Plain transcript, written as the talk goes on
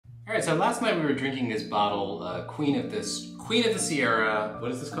All right, so last night we were drinking this bottle, Queen of the Sierra.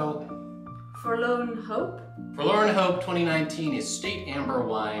 What is this called? Forlorn Hope? Forlorn Hope 2019 is state amber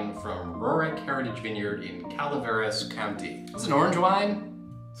wine from Rorick Heritage Vineyard in Calaveras County. It's an orange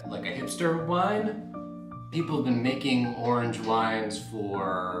wine, like a hipster wine. People have been making orange wines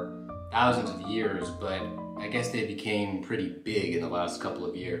for thousands of years, but I guess they became pretty big in the last couple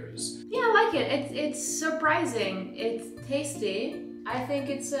of years. Yeah, I like it. It's surprising. It's tasty. I think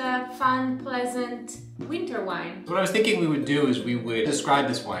it's a fun, pleasant winter wine. What I was thinking we would do is we would describe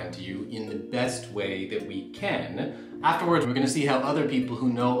this wine to you in the best way that we can. Afterwards, we're going to see how other people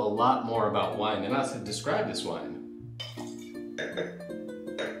who know a lot more about wine than us have described this wine.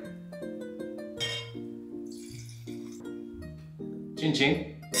 Chin chin.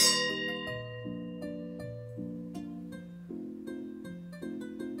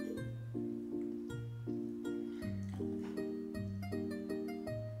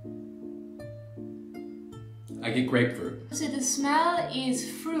 I get grapefruit. So the smell is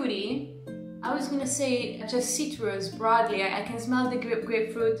fruity. I was gonna say just citrus broadly. I can smell the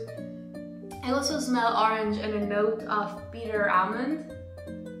grapefruit. I also smell orange and a note of bitter almond.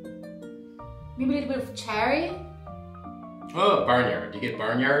 Maybe a little bit of cherry. Oh, barnyard. You get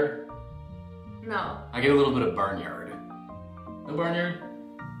barnyard? No. I get a little bit of barnyard. No barnyard?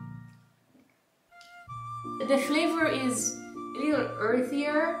 The flavor is a little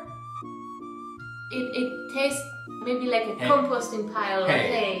earthier. It tastes maybe like a composting pile of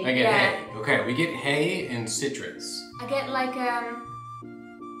hay. I get hay. Okay, we get hay and citrus. I get like an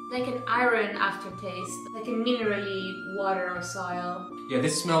iron aftertaste, like a minerally water or soil. Yeah,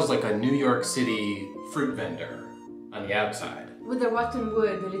 this smells like a New York City fruit vendor on the outside. With the rotten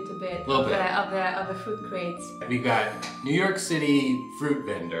wood a little bit, of the fruit crates. We got New York City fruit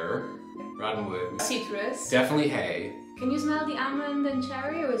vendor, rotten wood. Citrus. Definitely hay. Can you smell the almond and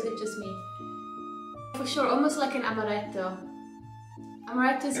cherry, or is it just me? For sure, almost like an amaretto.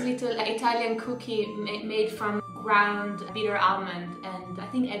 Amaretto is a little Italian cookie made from ground bitter almond and I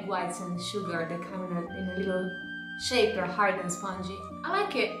think egg whites and sugar. They come in a little shape. They're hard and spongy. I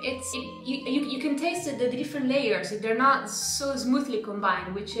like it. You can taste the different layers. They're not so smoothly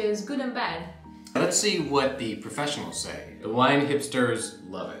combined, which is good and bad. Let's see what the professionals say. The wine hipsters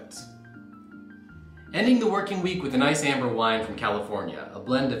love it. Ending the working week with a nice amber wine from California, a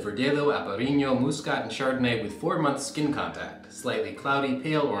blend of Verdelo, Aparino, Muscat, and Chardonnay with 4 months skin contact, slightly cloudy,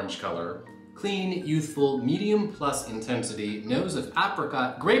 pale orange color, clean, youthful, medium plus intensity, nose of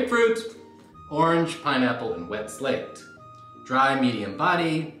apricot, grapefruit, orange, pineapple, and wet slate. Dry, medium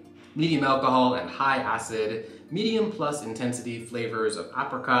body, medium alcohol and high acid, medium plus intensity flavors of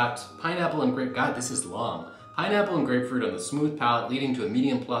apricot, pineapple and grape, God, this is long. Pineapple and grapefruit on the smooth palate, leading to a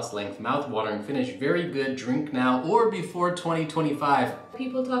medium plus length mouth-watering finish. Very good. Drink now or before 2025.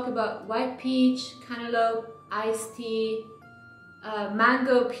 People talk about white peach, cantaloupe, iced tea,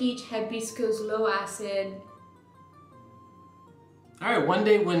 mango, peach, hibiscus, low acid. All right, one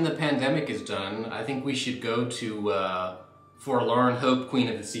day when the pandemic is done, I think we should go to Forlorn Hope, Queen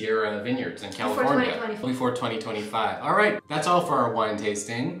of the Sierra Vineyards in California. Before 2025. All right, that's all for our wine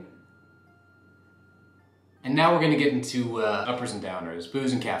tasting. And now we're going to get into uppers and downers,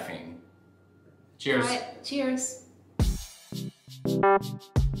 booze and caffeine. Cheers. All right, cheers.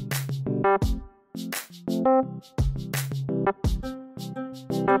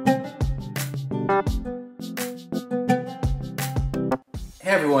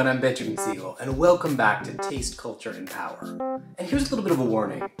 Hey everyone, I'm Benjamin Siegel, and welcome back to Taste, Culture, and Power. And here's a little bit of a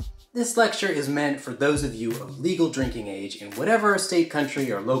warning. This lecture is meant for those of you of legal drinking age in whatever state,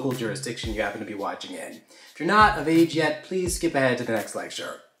 country, or local jurisdiction you happen to be watching in. If you're not of age yet, please skip ahead to the next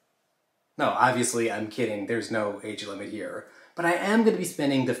lecture. No, obviously, I'm kidding. There's no age limit here. But I am going to be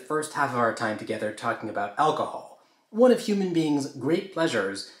spending the first half of our time together talking about alcohol, one of human beings' great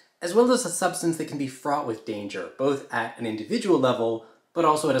pleasures, as well as a substance that can be fraught with danger, both at an individual level, but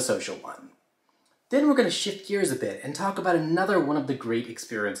also at a social one. Then we're going to shift gears a bit and talk about another one of the great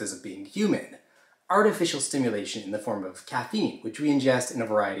experiences of being human, artificial stimulation in the form of caffeine, which we ingest in a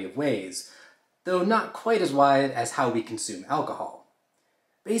variety of ways, though not quite as wide as how we consume alcohol.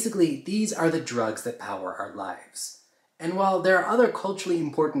 Basically, these are the drugs that power our lives. And while there are other culturally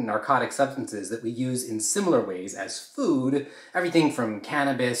important narcotic substances that we use in similar ways as food, everything from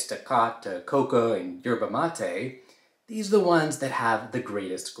cannabis to khat to coca and yerba mate, these are the ones that have the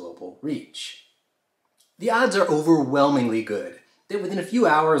greatest global reach. The odds are overwhelmingly good that within a few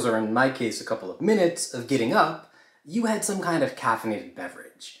hours, or in my case a couple of minutes, of getting up, you had some kind of caffeinated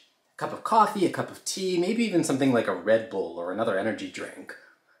beverage. A cup of coffee, a cup of tea, maybe even something like a Red Bull or another energy drink.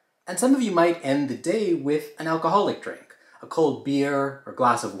 And some of you might end the day with an alcoholic drink, a cold beer or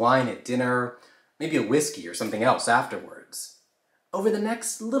glass of wine at dinner, maybe a whiskey or something else afterwards. Over the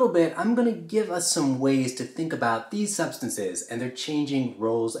next little bit, I'm going to give us some ways to think about these substances and their changing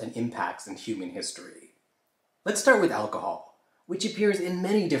roles and impacts in human history. Let's start with alcohol, which appears in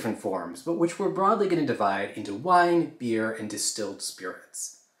many different forms, but which we're broadly going to divide into wine, beer, and distilled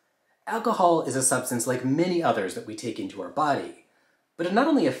spirits. Alcohol is a substance like many others that we take into our body, but it not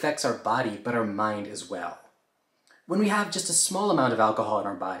only affects our body, but our mind as well. When we have just a small amount of alcohol in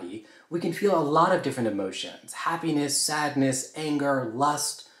our body, we can feel a lot of different emotions: happiness, sadness, anger,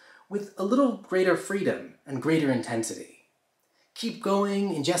 lust, with a little greater freedom and greater intensity. Keep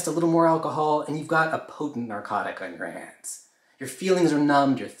going, ingest a little more alcohol, and you've got a potent narcotic on your hands. Your feelings are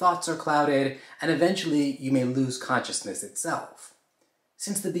numbed, your thoughts are clouded, and eventually you may lose consciousness itself.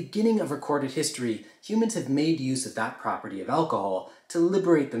 Since the beginning of recorded history, humans have made use of that property of alcohol to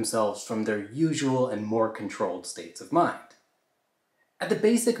liberate themselves from their usual and more controlled states of mind. At the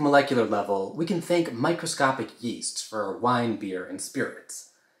basic molecular level, we can thank microscopic yeasts for wine, beer, and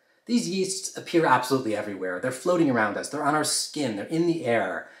spirits. These yeasts appear absolutely everywhere. They're floating around us, they're on our skin, they're in the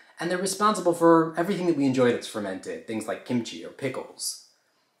air, and they're responsible for everything that we enjoy that's fermented, things like kimchi or pickles.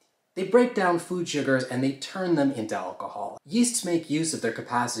 They break down food sugars and they turn them into alcohol. Yeasts make use of their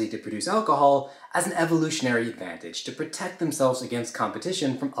capacity to produce alcohol as an evolutionary advantage to protect themselves against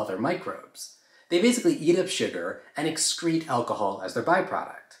competition from other microbes. They basically eat up sugar and excrete alcohol as their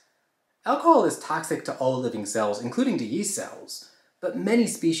byproduct. Alcohol is toxic to all living cells, including to yeast cells, but many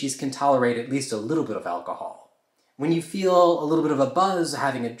species can tolerate at least a little bit of alcohol. When you feel a little bit of a buzz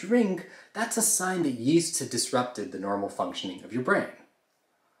having a drink, that's a sign that yeasts have disrupted the normal functioning of your brain.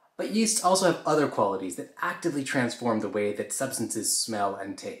 But yeasts also have other qualities that actively transform the way that substances smell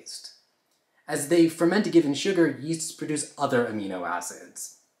and taste. As they ferment a given sugar, yeasts produce other amino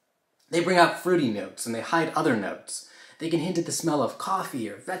acids. They bring out fruity notes and they hide other notes. They can hint at the smell of coffee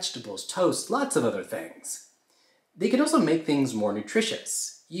or vegetables, toast, lots of other things. They can also make things more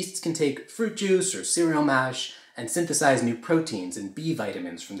nutritious. Yeasts can take fruit juice or cereal mash and synthesize new proteins and B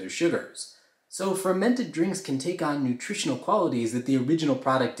vitamins from their sugars. So fermented drinks can take on nutritional qualities that the original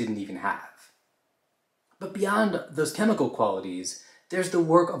product didn't even have. But beyond those chemical qualities, there's the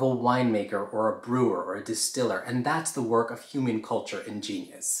work of a winemaker or a brewer or a distiller, and that's the work of human culture and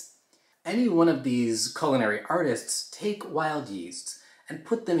genius. Any one of these culinary artists take wild yeasts and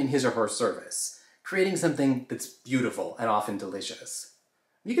put them in his or her service, creating something that's beautiful and often delicious.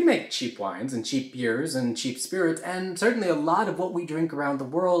 You can make cheap wines and cheap beers and cheap spirits, and certainly a lot of what we drink around the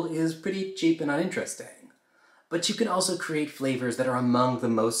world is pretty cheap and uninteresting. But you can also create flavors that are among the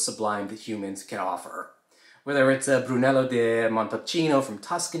most sublime that humans can offer. Whether it's a Brunello di Montalcino from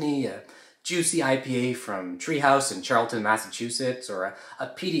Tuscany, a juicy IPA from Treehouse in Charlton, Massachusetts, or a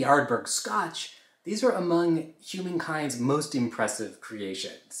peaty Ardbeg Scotch, these are among humankind's most impressive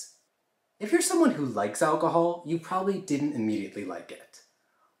creations. If you're someone who likes alcohol, you probably didn't immediately like it.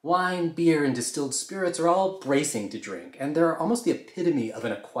 Wine, beer, and distilled spirits are all bracing to drink, and they're almost the epitome of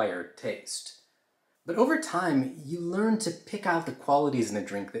an acquired taste. But over time, you learn to pick out the qualities in a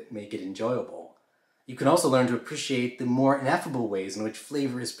drink that make it enjoyable. You can also learn to appreciate the more ineffable ways in which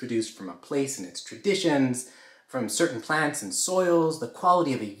flavor is produced from a place and its traditions, from certain plants and soils, the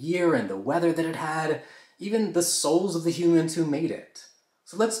quality of a year and the weather that it had, even the souls of the humans who made it.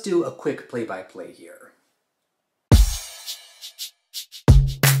 So let's do a quick play-by-play here.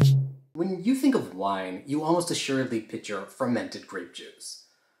 When you think of wine, you almost assuredly picture fermented grape juice.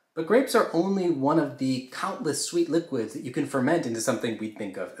 But grapes are only one of the countless sweet liquids that you can ferment into something we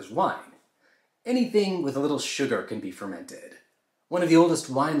think of as wine. Anything with a little sugar can be fermented. One of the oldest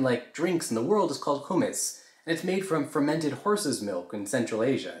wine-like drinks in the world is called hummus, and it's made from fermented horse's milk in Central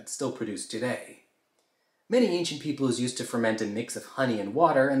Asia. It's still produced today. Many ancient peoples used to ferment a mix of honey and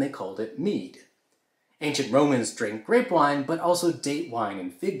water, and they called it mead. Ancient Romans drank grape wine, but also date wine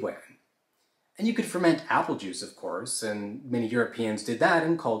and fig wine. And you could ferment apple juice, of course, and many Europeans did that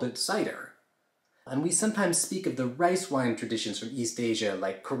and called it cider. And we sometimes speak of the rice wine traditions from East Asia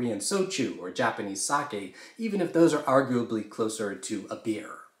like Korean soju or Japanese sake, even if those are arguably closer to a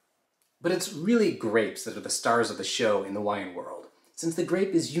beer. But it's really grapes that are the stars of the show in the wine world, since the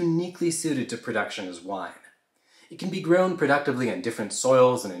grape is uniquely suited to production as wine. It can be grown productively in different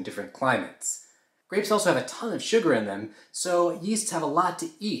soils and in different climates. Grapes also have a ton of sugar in them, so yeasts have a lot to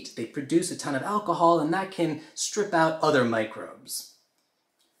eat. They produce a ton of alcohol, and that can strip out other microbes.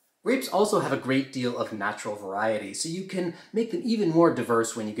 Grapes also have a great deal of natural variety, so you can make them even more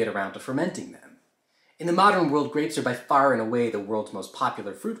diverse when you get around to fermenting them. In the modern world, grapes are by far and away the world's most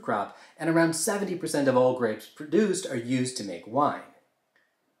popular fruit crop, and around 70% of all grapes produced are used to make wine.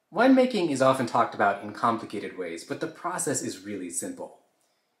 Winemaking is often talked about in complicated ways, but the process is really simple.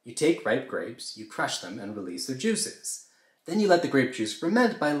 You take ripe grapes, you crush them and release their juices. Then you let the grape juice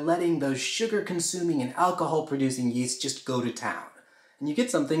ferment by letting those sugar-consuming and alcohol-producing yeasts just go to town, and you get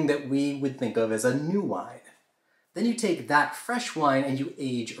something that we would think of as a new wine. Then you take that fresh wine and you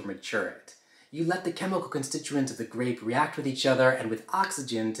age or mature it. You let the chemical constituents of the grape react with each other and with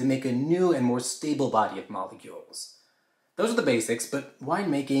oxygen to make a new and more stable body of molecules. Those are the basics, but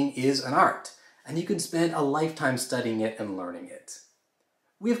winemaking is an art, and you can spend a lifetime studying it and learning it.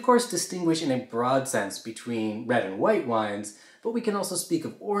 We of course distinguish in a broad sense between red and white wines, but we can also speak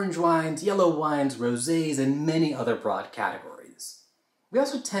of orange wines, yellow wines, rosés, and many other broad categories. We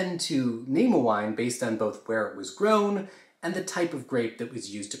also tend to name a wine based on both where it was grown and the type of grape that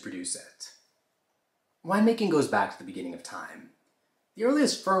was used to produce it. Winemaking goes back to the beginning of time. The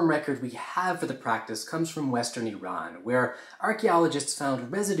earliest firm record we have for the practice comes from western Iran, where archaeologists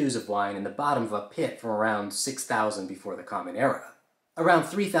found residues of wine in the bottom of a pit from around 6000 before the Common Era. Around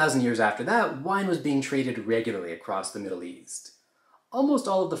 3,000 years after that, wine was being traded regularly across the Middle East. Almost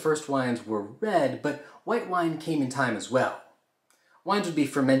all of the first wines were red, but white wine came in time as well. Wines would be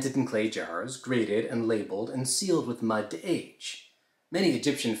fermented in clay jars, graded and labeled, and sealed with mud to age. Many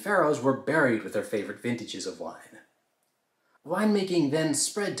Egyptian pharaohs were buried with their favorite vintages of wine. Winemaking then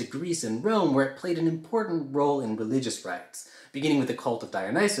spread to Greece and Rome, where it played an important role in religious rites, beginning with the cult of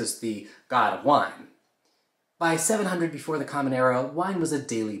Dionysus, the god of wine. By 700 before the Common Era, wine was a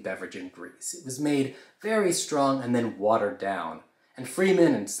daily beverage in Greece. It was made very strong and then watered down, and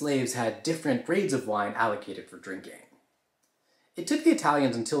freemen and slaves had different grades of wine allocated for drinking. It took the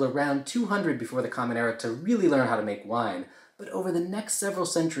Italians until around 200 before the Common Era to really learn how to make wine, but over the next several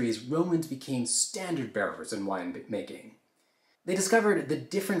centuries, Romans became standard bearers in wine making. They discovered the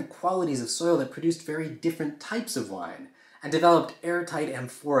different qualities of soil that produced very different types of wine, and developed airtight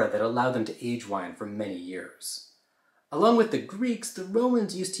amphora that allowed them to age wine for many years. Along with the Greeks, the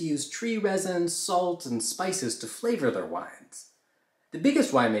Romans used to use tree resins, salt, and spices to flavor their wines. The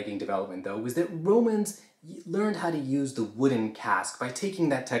biggest winemaking development, though, was that Romans learned how to use the wooden cask by taking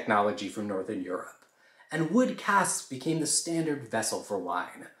that technology from Northern Europe, and wood casks became the standard vessel for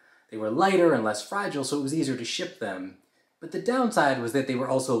wine. They were lighter and less fragile, so it was easier to ship them, but the downside was that they were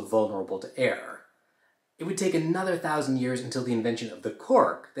also vulnerable to air. It would take another 1,000 years until the invention of the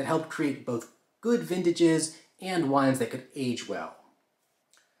cork that helped create both good vintages and wines that could age well.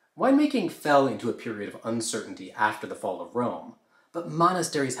 Winemaking fell into a period of uncertainty after the fall of Rome, but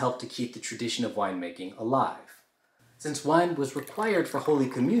monasteries helped to keep the tradition of winemaking alive. Since wine was required for Holy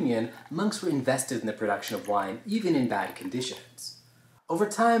Communion, monks were invested in the production of wine even in bad conditions. Over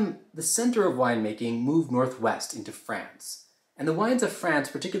time, the center of winemaking moved northwest into France, and the wines of France,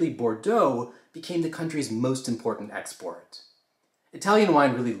 particularly Bordeaux, became the country's most important export. Italian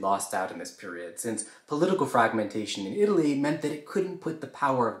wine really lost out in this period, since political fragmentation in Italy meant that it couldn't put the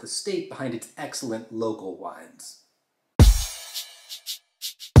power of the state behind its excellent local wines.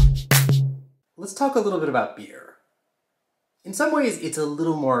 Let's talk a little bit about beer. In some ways, it's a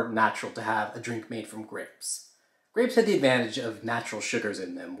little more natural to have a drink made from grapes. Grapes had the advantage of natural sugars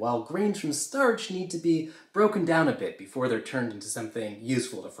in them, while grains from starch need to be broken down a bit before they're turned into something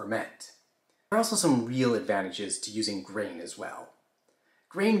useful to ferment. There are also some real advantages to using grain as well.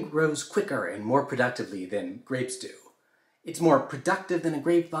 Grain grows quicker and more productively than grapes do. It's more productive than a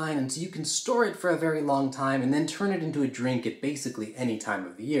grapevine, and so you can store it for a very long time and then turn it into a drink at basically any time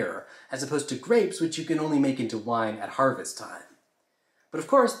of the year, as opposed to grapes, which you can only make into wine at harvest time. But of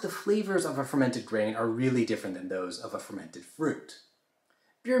course, the flavors of a fermented grain are really different than those of a fermented fruit.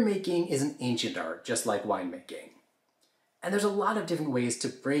 Beer making is an ancient art, just like winemaking. And there's a lot of different ways to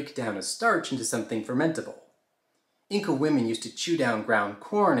break down a starch into something fermentable. Inca women used to chew down ground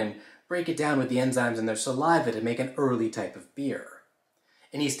corn and break it down with the enzymes in their saliva to make an early type of beer.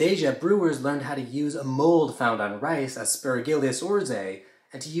 In East Asia, brewers learned how to use a mold found on rice, Aspergillus orzae,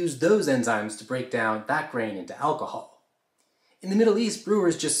 and to use those enzymes to break down that grain into alcohol. In the Middle East,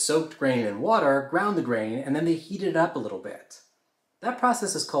 brewers just soaked grain in water, ground the grain, and then they heated it up a little bit. That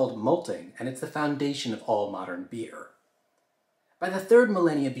process is called malting, and it's the foundation of all modern beer. By the 3rd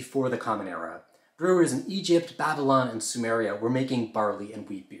millennia before the Common Era, brewers in Egypt, Babylon, and Sumeria were making barley and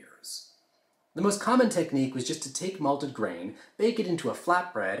wheat beers. The most common technique was just to take malted grain, bake it into a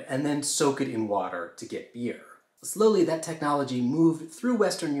flatbread, and then soak it in water to get beer. Slowly, that technology moved through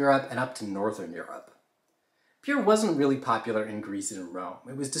Western Europe and up to Northern Europe. Beer wasn't really popular in Greece and Rome.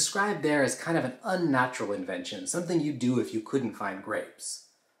 It was described there as kind of an unnatural invention, something you'd do if you couldn't find grapes.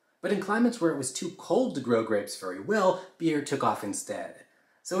 But in climates where it was too cold to grow grapes very well, beer took off instead.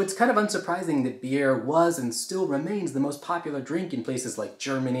 So it's kind of unsurprising that beer was and still remains the most popular drink in places like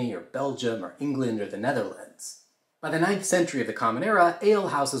Germany or Belgium or England or the Netherlands. By the 9th century of the Common Era, ale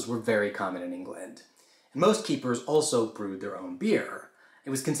houses were very common in England, and most keepers also brewed their own beer. It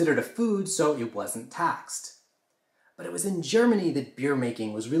was considered a food, so it wasn't taxed. But it was in Germany that beer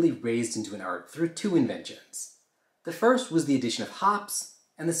making was really raised into an art through two inventions. The first was the addition of hops,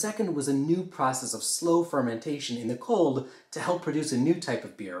 and the second was a new process of slow fermentation in the cold to help produce a new type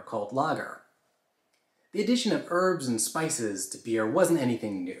of beer called lager. The addition of herbs and spices to beer wasn't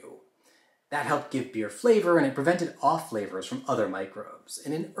anything new. That helped give beer flavor, and it prevented off flavors from other microbes.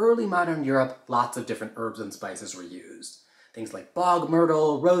 And in early modern Europe, lots of different herbs and spices were used. Things like bog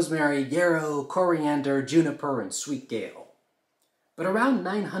myrtle, rosemary, yarrow, coriander, juniper, and sweet gale. But around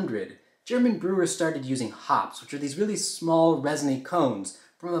 900, German brewers started using hops, which are these really small, resiny cones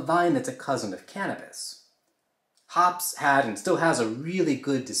from a vine that's a cousin of cannabis. Hops had and still has a really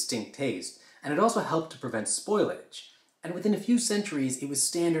good, distinct taste, and it also helped to prevent spoilage. And within a few centuries, it was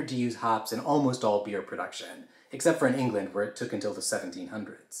standard to use hops in almost all beer production, except for in England, where it took until the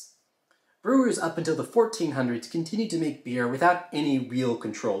 1700s. Brewers up until the 1400s continued to make beer without any real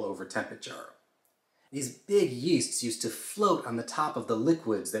control over temperature. These big yeasts used to float on the top of the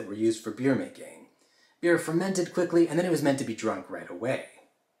liquids that were used for beer making. Beer fermented quickly, and then it was meant to be drunk right away.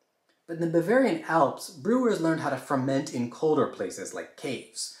 But in the Bavarian Alps, brewers learned how to ferment in colder places like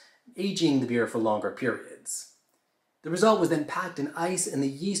caves, aging the beer for longer periods. The result was then packed in ice, and the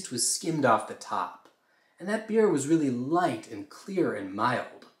yeast was skimmed off the top. And that beer was really light and clear and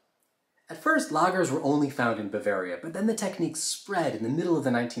mild. At first, lagers were only found in Bavaria, but then the technique spread in the middle of the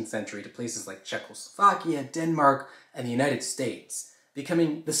 19th century to places like Czechoslovakia, Denmark, and the United States,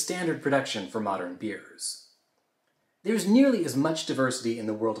 becoming the standard production for modern beers. There's nearly as much diversity in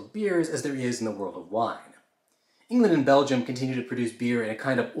the world of beers as there is in the world of wine. England and Belgium continue to produce beer in a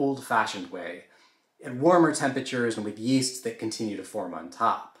kind of old-fashioned way, at warmer temperatures and with yeasts that continue to form on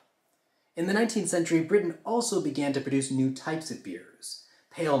top. In the 19th century, Britain also began to produce new types of beers.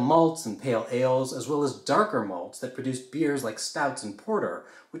 Pale malts and pale ales, as well as darker malts that produced beers like stouts and porter,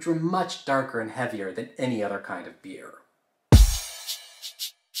 which were much darker and heavier than any other kind of beer.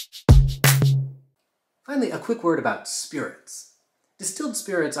 Finally, a quick word about spirits. Distilled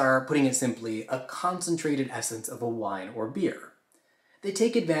spirits are, putting it simply, a concentrated essence of a wine or beer. They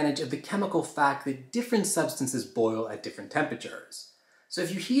take advantage of the chemical fact that different substances boil at different temperatures. So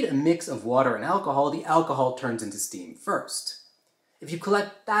if you heat a mix of water and alcohol, the alcohol turns into steam first. If you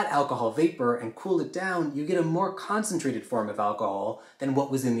collect that alcohol vapor and cool it down, you get a more concentrated form of alcohol than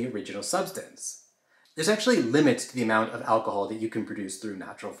what was in the original substance. There's actually limits to the amount of alcohol that you can produce through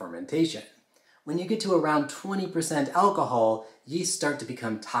natural fermentation. When you get to around 20% alcohol, yeasts start to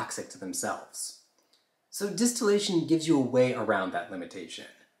become toxic to themselves. So distillation gives you a way around that limitation.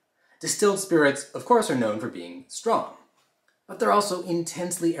 Distilled spirits, of course, are known for being strong. But they're also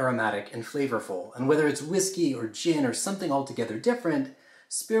intensely aromatic and flavorful, and whether it's whiskey or gin or something altogether different,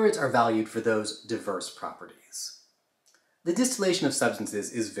 spirits are valued for those diverse properties. The distillation of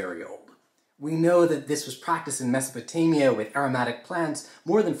substances is very old. We know that this was practiced in Mesopotamia with aromatic plants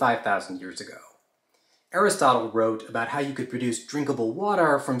more than 5,000 years ago. Aristotle wrote about how you could produce drinkable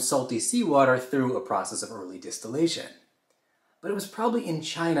water from salty seawater through a process of early distillation. But it was probably in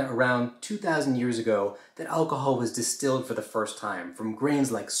China around 2,000 years ago that alcohol was distilled for the first time from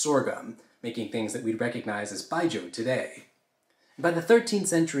grains like sorghum, making things that we'd recognize as baijiu today. And by the 13th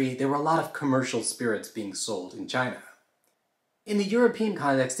century, there were a lot of commercial spirits being sold in China. In the European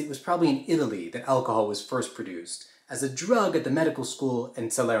context, it was probably in Italy that alcohol was first produced, as a drug at the medical school in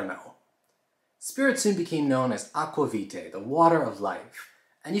Salerno. Spirits soon became known as aquavitae, the water of life,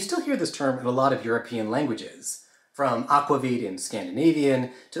 and you still hear this term in a lot of European languages, from aquavit in Scandinavian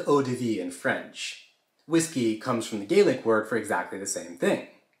to eau de vie in French. Whiskey comes from the Gaelic word for exactly the same thing.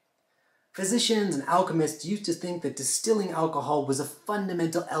 Physicians and alchemists used to think that distilling alcohol was a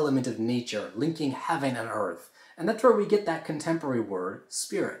fundamental element of nature, linking heaven and earth, and that's where we get that contemporary word,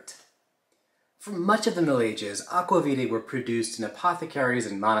 spirit. For much of the Middle Ages, aquavitae were produced in apothecaries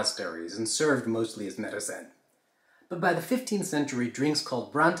and monasteries and served mostly as medicine. But by the 15th century, drinks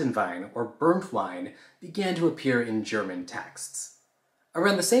called Brantenwein, or burnt wine, began to appear in German texts.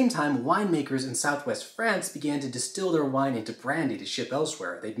 Around the same time, winemakers in southwest France began to distill their wine into brandy to ship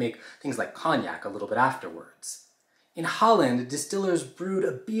elsewhere. They'd make things like cognac a little bit afterwards. In Holland, distillers brewed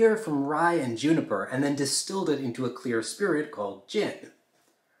a beer from rye and juniper and then distilled it into a clear spirit called gin.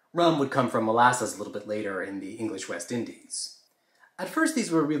 Rum would come from molasses a little bit later in the English West Indies. At first, these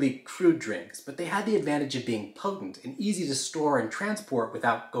were really crude drinks, but they had the advantage of being potent and easy to store and transport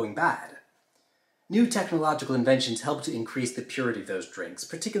without going bad. New technological inventions helped to increase the purity of those drinks,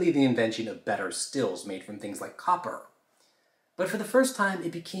 particularly the invention of better stills made from things like copper. But for the first time,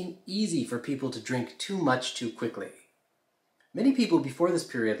 it became easy for people to drink too much too quickly. Many people before this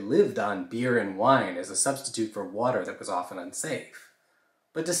period lived on beer and wine as a substitute for water that was often unsafe.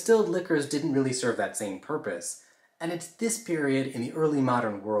 But distilled liquors didn't really serve that same purpose, and it's this period in the early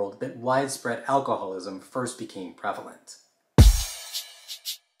modern world that widespread alcoholism first became prevalent.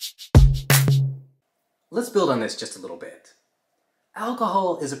 Let's build on this just a little bit.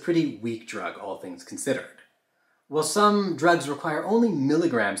 Alcohol is a pretty weak drug, all things considered. While some drugs require only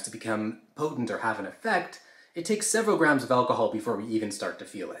milligrams to become potent or have an effect, it takes several grams of alcohol before we even start to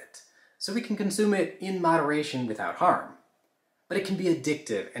feel it, so we can consume it in moderation without harm. But it can be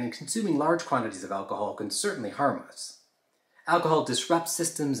addictive, and consuming large quantities of alcohol can certainly harm us. Alcohol disrupts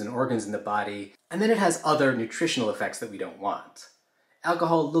systems and organs in the body, and then it has other nutritional effects that we don't want.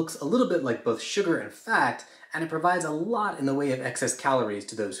 Alcohol looks a little bit like both sugar and fat, and it provides a lot in the way of excess calories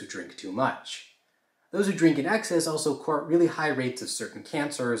to those who drink too much. Those who drink in excess also court really high rates of certain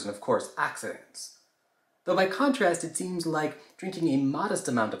cancers and, of course, accidents. Though by contrast, it seems like drinking a modest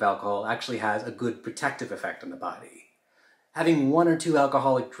amount of alcohol actually has a good protective effect on the body. Having 1 or 2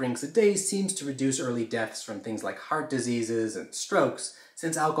 alcoholic drinks a day seems to reduce early deaths from things like heart diseases and strokes,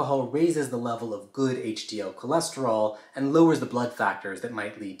 since alcohol raises the level of good HDL cholesterol and lowers the blood factors that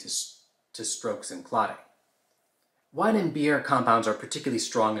might lead to strokes and clotting. Wine and beer compounds are particularly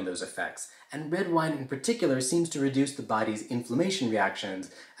strong in those effects, and red wine in particular seems to reduce the body's inflammation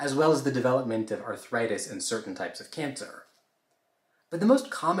reactions, as well as the development of arthritis and certain types of cancer. But the most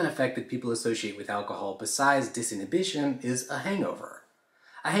common effect that people associate with alcohol besides disinhibition is a hangover.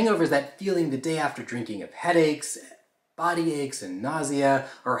 A hangover is that feeling the day after drinking of headaches, body aches and nausea,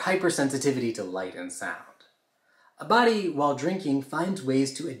 or hypersensitivity to light and sound. A body, while drinking, finds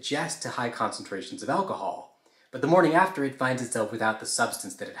ways to adjust to high concentrations of alcohol, but the morning after it finds itself without the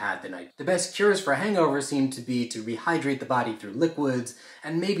substance that it had the night. The best cures for a hangover seem to be to rehydrate the body through liquids,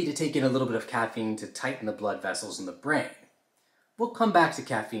 and maybe to take in a little bit of caffeine to tighten the blood vessels in the brain. We'll come back to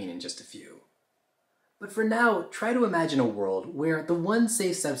caffeine in just a few. But for now, try to imagine a world where the one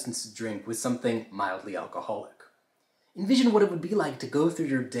safe substance to drink was something mildly alcoholic. Envision what it would be like to go through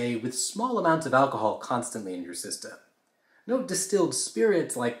your day with small amounts of alcohol constantly in your system. No distilled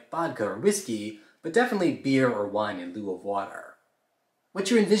spirits like vodka or whiskey, but definitely beer or wine in lieu of water.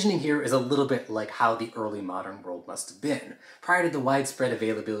 What you're envisioning here is a little bit like how the early modern world must have been, prior to the widespread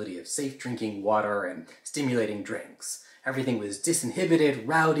availability of safe drinking water and stimulating drinks. Everything was disinhibited,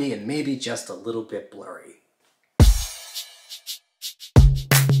 rowdy, and maybe just a little bit blurry.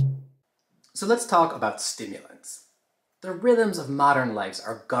 So let's talk about stimulants. The rhythms of modern lives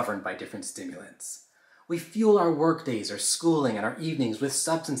are governed by different stimulants. We fuel our workdays, our schooling, and our evenings with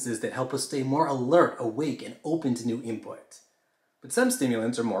substances that help us stay more alert, awake, and open to new input. But some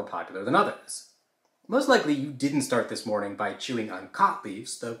stimulants are more popular than others. Most likely you didn't start this morning by chewing on cot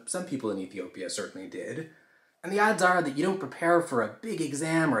leaves, though some people in Ethiopia certainly did. And the odds are that you don't prepare for a big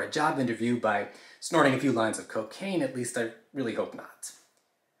exam or a job interview by snorting a few lines of cocaine, at least I really hope not.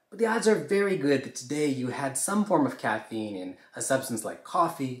 But the odds are very good that today you had some form of caffeine in a substance like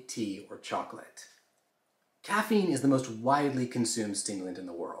coffee, tea, or chocolate. Caffeine is the most widely consumed stimulant in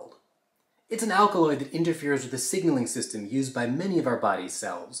the world. It's an alkaloid that interferes with the signaling system used by many of our body's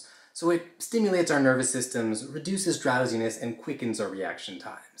cells, so it stimulates our nervous systems, reduces drowsiness, and quickens our reaction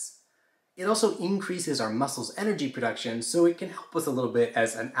times. It also increases our muscles' energy production, so it can help us a little bit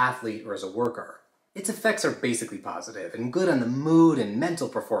as an athlete or as a worker. Its effects are basically positive, and good on the mood and mental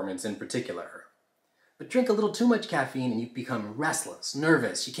performance in particular. But drink a little too much caffeine and you become restless,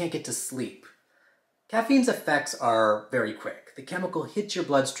 nervous, you can't get to sleep. Caffeine's effects are very quick. The chemical hits your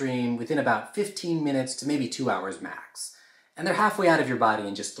bloodstream within about 15 minutes to maybe 2 hours max, and they're halfway out of your body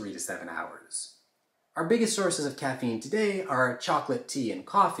in just 3 to 7 hours. Our biggest sources of caffeine today are chocolate, tea, and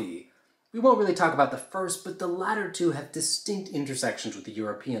coffee. We won't really talk about the first, but the latter two have distinct intersections with the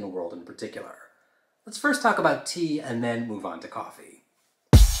European world in particular. Let's first talk about tea and then move on to coffee.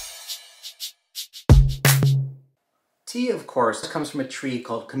 Tea, of course, comes from a tree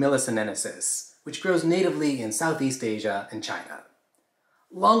called Camellia sinensis, which grows natively in Southeast Asia and China.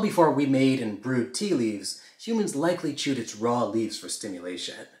 Long before we made and brewed tea leaves, humans likely chewed its raw leaves for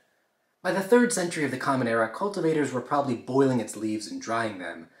stimulation. By the 3rd century of the Common Era, cultivators were probably boiling its leaves and drying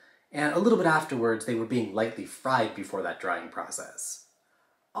them, and a little bit afterwards they were being lightly fried before that drying process.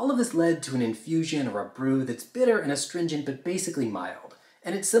 All of this led to an infusion or a brew that's bitter and astringent but basically mild,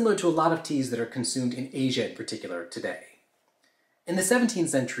 and it's similar to a lot of teas that are consumed in Asia in particular today. In the 17th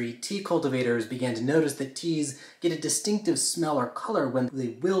century, tea cultivators began to notice that teas get a distinctive smell or color when they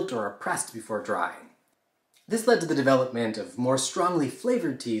wilt or are pressed before drying. This led to the development of more strongly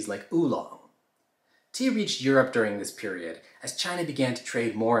flavored teas like oolong. Tea reached Europe during this period as China began to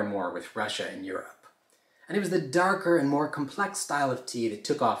trade more and more with Russia and Europe. And it was the darker and more complex style of tea that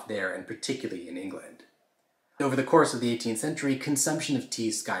took off there, and particularly in England. Over the course of the 18th century, consumption of tea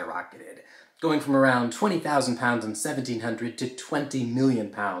skyrocketed, going from around 20,000 pounds in 1700 to 20 million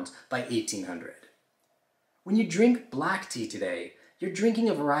pounds by 1800. When you drink black tea today, you're drinking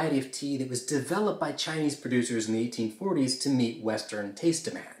a variety of tea that was developed by Chinese producers in the 1840s to meet Western taste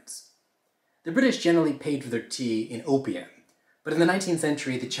demands. The British generally paid for their tea in opium, but in the 19th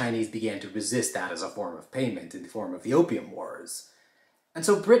century the Chinese began to resist that as a form of payment in the form of the Opium Wars. And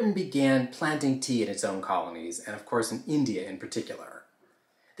so Britain began planting tea in its own colonies, and of course in India in particular.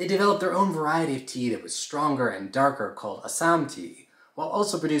 They developed their own variety of tea that was stronger and darker called Assam tea, while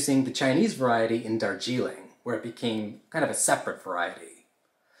also producing the Chinese variety in Darjeeling, where it became kind of a separate variety.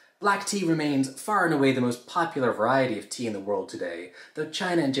 Black tea remains far and away the most popular variety of tea in the world today, though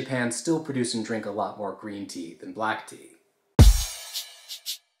China and Japan still produce and drink a lot more green tea than black tea.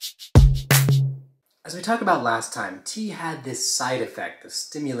 As we talked about last time, tea had this side effect of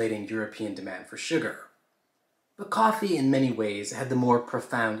stimulating European demand for sugar. But coffee, in many ways, had the more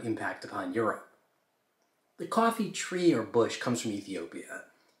profound impact upon Europe. The coffee tree or bush comes from Ethiopia,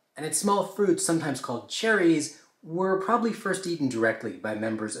 and its small fruits, sometimes called cherries, were probably first eaten directly by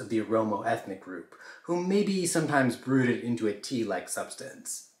members of the Oromo ethnic group, who maybe sometimes brewed it into a tea-like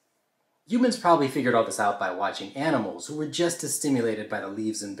substance. Humans probably figured all this out by watching animals who were just as stimulated by the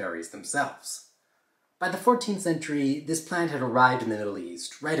leaves and berries themselves. By the 14th century, this plant had arrived in the Middle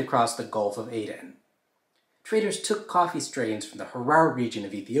East, right across the Gulf of Aden. Traders took coffee strains from the Harar region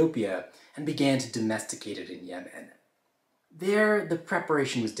of Ethiopia and began to domesticate it in Yemen. There, the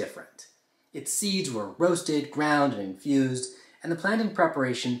preparation was different. Its seeds were roasted, ground, and infused, and the plant in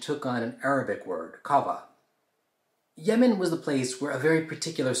preparation took on an Arabic word, kava. Yemen was the place where a very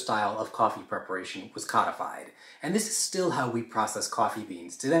particular style of coffee preparation was codified, and this is still how we process coffee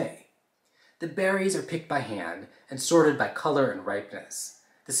beans today. The berries are picked by hand and sorted by color and ripeness.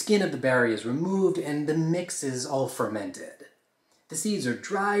 The skin of the berry is removed and the mix is all fermented. The seeds are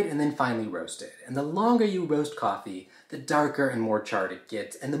dried and then finally roasted, and the longer you roast coffee, the darker and more charred it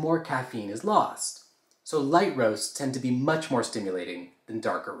gets, and the more caffeine is lost. So light roasts tend to be much more stimulating than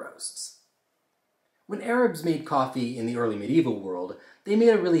darker roasts. When Arabs made coffee in the early medieval world, they made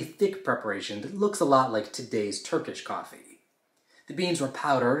a really thick preparation that looks a lot like today's Turkish coffee. The beans were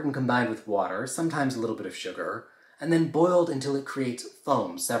powdered and combined with water, sometimes a little bit of sugar, and then boiled until it creates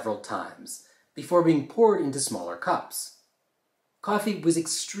foam several times, before being poured into smaller cups. Coffee was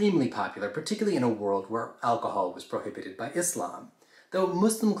extremely popular, particularly in a world where alcohol was prohibited by Islam, though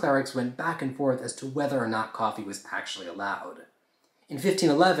Muslim clerics went back and forth as to whether or not coffee was actually allowed. In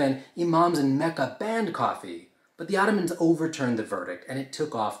 1511, imams in Mecca banned coffee, but the Ottomans overturned the verdict and it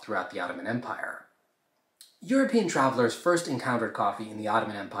took off throughout the Ottoman Empire. European travelers first encountered coffee in the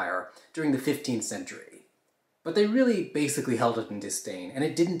Ottoman Empire during the 15th century, but they really basically held it in disdain, and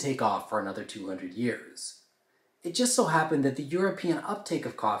it didn't take off for another 200 years. It just so happened that the European uptake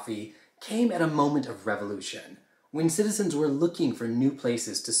of coffee came at a moment of revolution, when citizens were looking for new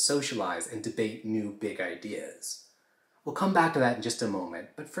places to socialize and debate new big ideas. We'll come back to that in just a moment,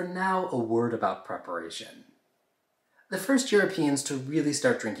 but for now, a word about preparation. The first Europeans to really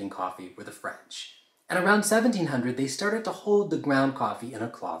start drinking coffee were the French, and around 1700 they started to hold the ground coffee in a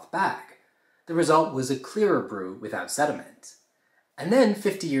cloth bag. The result was a clearer brew without sediment. And then,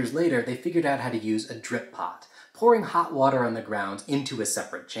 50 years later, they figured out how to use a drip pot, pouring hot water on the ground into a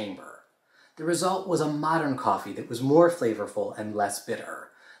separate chamber. The result was a modern coffee that was more flavorful and less bitter.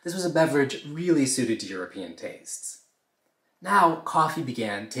 This was a beverage really suited to European tastes. Now, coffee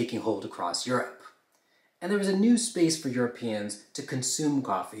began taking hold across Europe, and there was a new space for Europeans to consume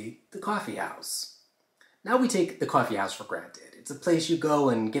coffee, the coffee house. Now we take the coffee house for granted. It's a place you go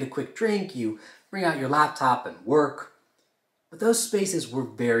and get a quick drink, you bring out your laptop and work. But those spaces were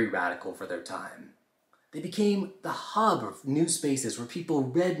very radical for their time. They became the hub of new spaces where people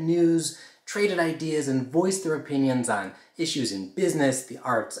read news, traded ideas, and voiced their opinions on issues in business, the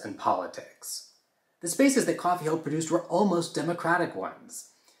arts, and politics. The spaces that coffee helped produce were almost democratic ones.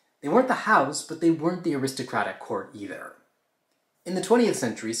 They weren't the house, but they weren't the aristocratic court either. In the 20th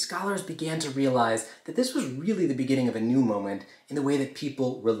century, scholars began to realize that this was really the beginning of a new moment in the way that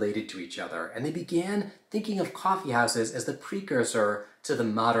people related to each other, and they began thinking of coffee houses as the precursor to the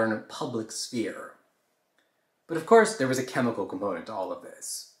modern public sphere. But of course, there was a chemical component to all of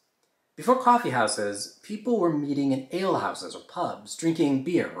this. Before coffee houses, people were meeting in alehouses or pubs, drinking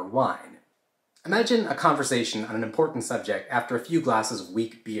beer or wine. Imagine a conversation on an important subject after a few glasses of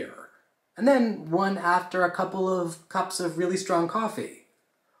weak beer, and then one after a couple of cups of really strong coffee.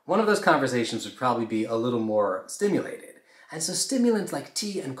 One of those conversations would probably be a little more stimulated, and so stimulants like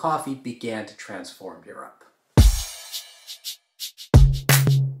tea and coffee began to transform Europe.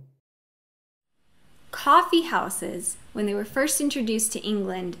 Coffee houses, when they were first introduced to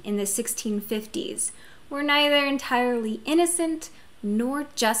England in the 1650s, were neither entirely innocent nor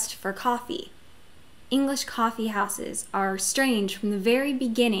just for coffee. English coffee houses are strange from the very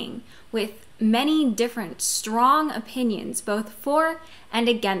beginning, with many different strong opinions both for and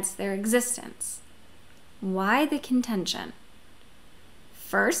against their existence. Why the contention?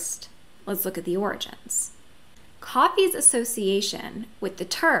 First, let's look at the origins. Coffee's association with the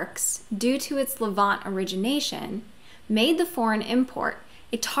Turks, due to its Levant origination, made the foreign import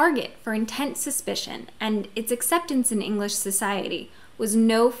a target for intense suspicion, and its acceptance in English society was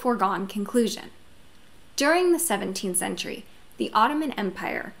no foregone conclusion. During the 17th century, the Ottoman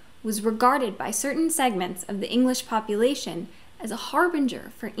Empire was regarded by certain segments of the English population as a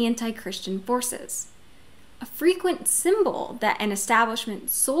harbinger for anti-Christian forces. A frequent symbol that an establishment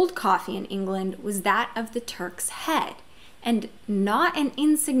sold coffee in England was that of the Turk's head, and not an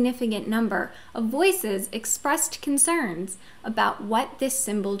insignificant number of voices expressed concerns about what this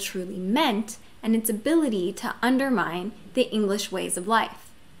symbol truly meant and its ability to undermine the English ways of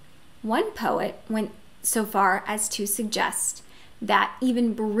life. One poet went so far as to suggest that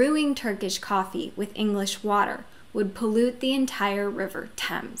even brewing Turkish coffee with English water would pollute the entire River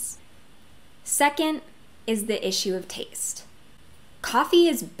Thames. Second is the issue of taste. Coffee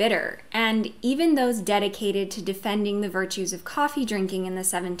is bitter, and even those dedicated to defending the virtues of coffee drinking in the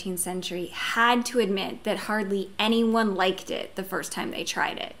 17th century had to admit that hardly anyone liked it the first time they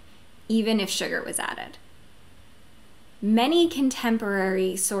tried it, even if sugar was added. Many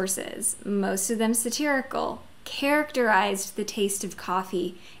contemporary sources, most of them satirical, characterized the taste of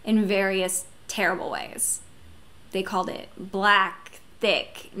coffee in various terrible ways. They called it black,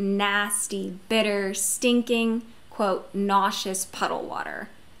 thick, nasty, bitter, stinking, quote, nauseous puddle water.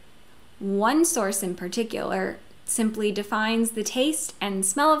 One source in particular simply defines the taste and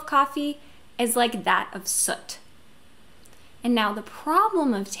smell of coffee as like that of soot. And now the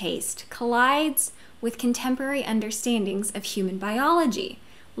problem of taste collides with contemporary understandings of human biology,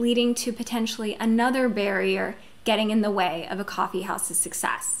 leading to potentially another barrier getting in the way of a coffee house's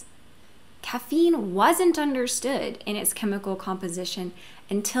success. Caffeine wasn't understood in its chemical composition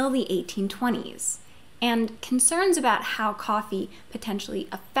until the 1820s, and concerns about how coffee potentially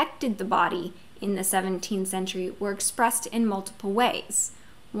affected the body in the 17th century were expressed in multiple ways.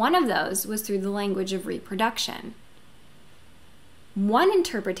 One of those was through the language of reproduction. One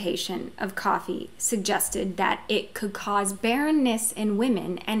interpretation of coffee suggested that it could cause barrenness in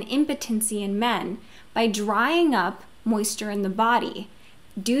women and impotency in men by drying up moisture in the body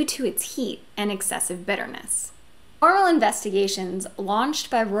due to its heat and excessive bitterness. Oral investigations launched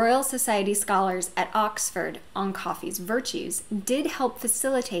by Royal Society scholars at Oxford on coffee's virtues did help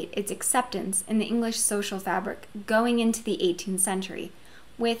facilitate its acceptance in the English social fabric going into the 18th century,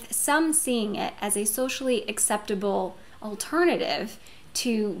 with some seeing it as a socially acceptable alternative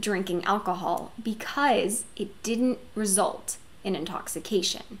to drinking alcohol because it didn't result in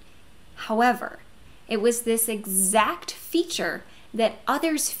intoxication. However, it was this exact feature that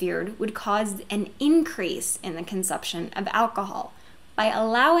others feared would cause an increase in the consumption of alcohol by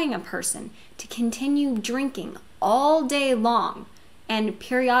allowing a person to continue drinking all day long and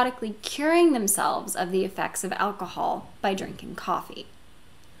periodically curing themselves of the effects of alcohol by drinking coffee.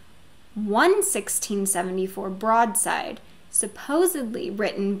 One 1674 broadside, supposedly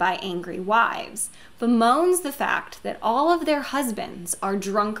written by angry wives, bemoans the fact that all of their husbands are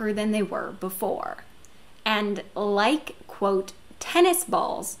drunker than they were before, and like, quote, tennis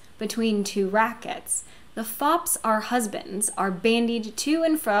balls between two rackets, the fops our husbands are bandied to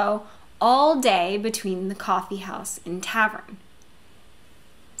and fro all day between the coffee house and tavern.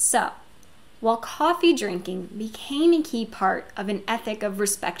 So, while coffee drinking became a key part of an ethic of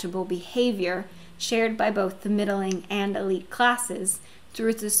respectable behavior shared by both the middling and elite classes through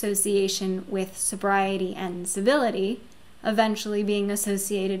its association with sobriety and civility, eventually being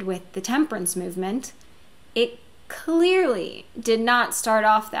associated with the temperance movement, it clearly did not start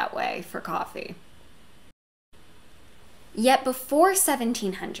off that way for coffee. Yet before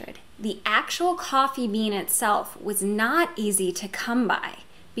 1700, the actual coffee bean itself was not easy to come by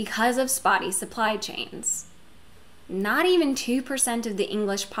because of spotty supply chains. Not even 2% of the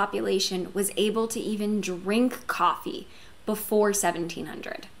English population was able to even drink coffee before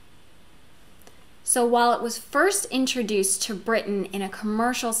 1700. So while it was first introduced to Britain in a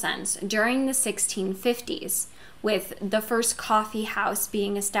commercial sense during the 1650s, with the first coffee house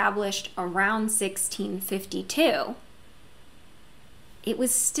being established around 1652, it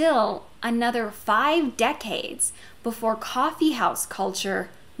was still another 5 decades before coffee house culture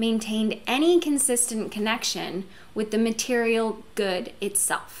maintained any consistent connection with the material good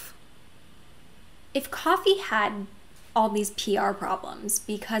itself. If coffee had all these PR problems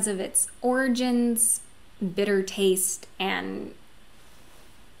because of its origins, bitter taste, and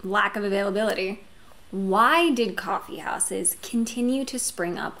lack of availability, why did coffee houses continue to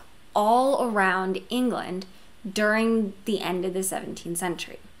spring up all around England during the end of the 17th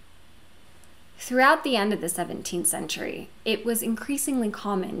century? Throughout the end of the 17th century, it was increasingly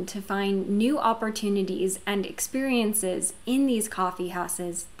common to find new opportunities and experiences in these coffee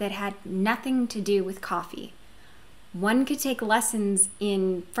houses that had nothing to do with coffee. One could take lessons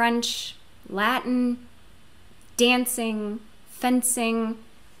in French, Latin, dancing, fencing,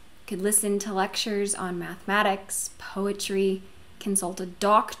 could listen to lectures on mathematics, poetry, consult a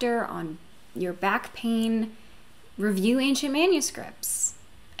doctor on your back pain, review ancient manuscripts,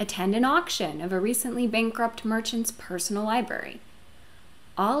 attend an auction of a recently bankrupt merchant's personal library.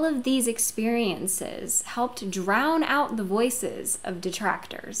 All of these experiences helped drown out the voices of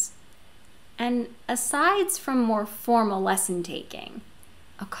detractors. And aside from more formal lesson taking,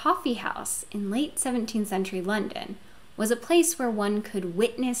 a coffee house in late 17th century London was a place where one could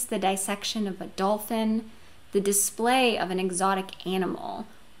witness the dissection of a dolphin, the display of an exotic animal,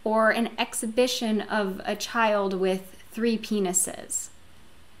 or an exhibition of a child with 3 penises.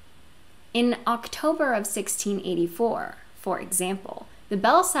 In October of 1684, for example, the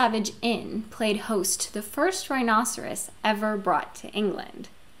Belle Savage Inn played host to the first rhinoceros ever brought to England.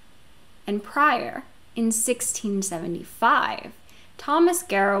 And prior, in 1675, Thomas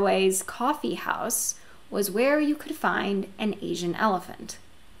Garraway's coffee house was where you could find an Asian elephant.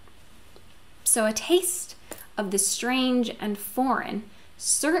 So a taste of the strange and foreign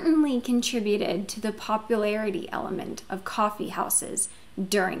certainly contributed to the popularity element of coffee houses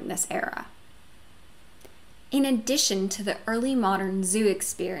during this era. In addition to the early modern zoo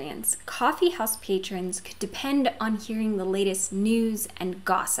experience, coffee house patrons could depend on hearing the latest news and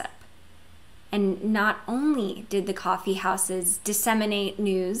gossip. And not only did the coffee houses disseminate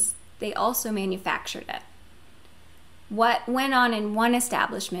news, they also manufactured it. What went on in one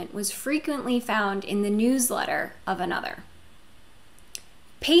establishment was frequently found in the newsletter of another.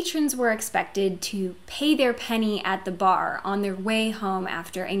 Patrons were expected to pay their penny at the bar on their way home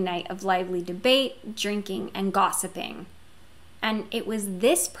after a night of lively debate, drinking, and gossiping. And it was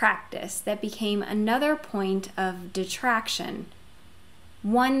this practice that became another point of detraction,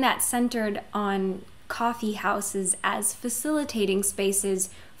 one that centered on coffee houses as facilitating spaces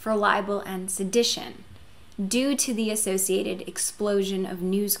for libel and sedition, due to the associated explosion of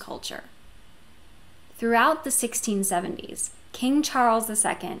news culture. Throughout the 1670s, King Charles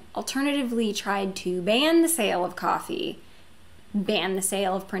II alternatively tried to ban the sale of coffee, ban the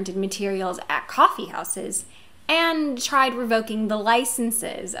sale of printed materials at coffee houses, and tried revoking the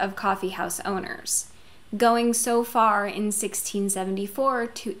licenses of coffee house owners, going so far in 1674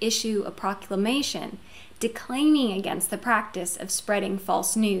 to issue a proclamation declaiming against the practice of spreading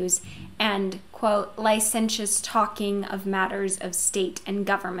false news and, quote, licentious talking of matters of state and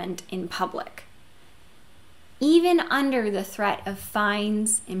government in public. Even under the threat of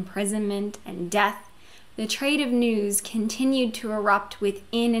fines, imprisonment, and death, the trade of news continued to erupt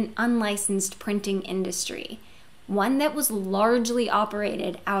within an unlicensed printing industry, one that was largely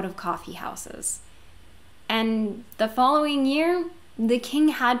operated out of coffee houses. And the following year, the king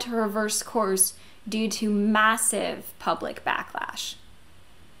had to reverse course due to massive public backlash.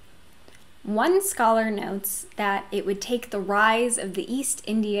 One scholar notes that it would take the rise of the East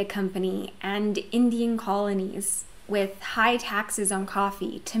India Company and Indian colonies with high taxes on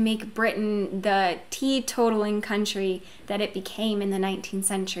coffee to make Britain the teetotaling country that it became in the 19th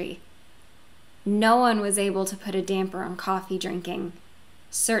century. No one was able to put a damper on coffee drinking,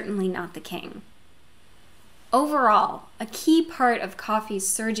 certainly not the king. Overall, a key part of coffee's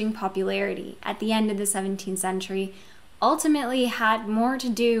surging popularity at the end of the 17th century ultimately had more to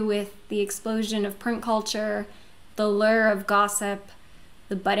do with the explosion of print culture, the lure of gossip,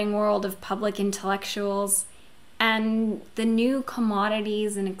 the budding world of public intellectuals, and the new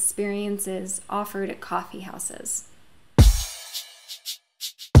commodities and experiences offered at coffee houses.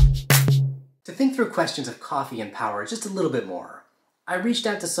 To think through questions of coffee and power just a little bit more, I reached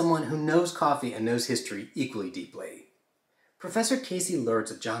out to someone who knows coffee and knows history equally deeply. Professor Casey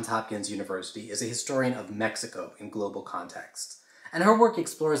Lurtz of Johns Hopkins University is a historian of Mexico in global context, and her work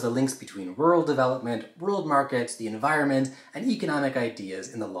explores the links between rural development, world markets, the environment, and economic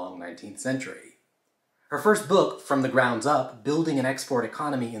ideas in the long 19th century. Her first book, From the Grounds Up, Building an Export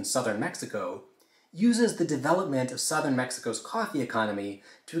Economy in Southern Mexico, uses the development of southern Mexico's coffee economy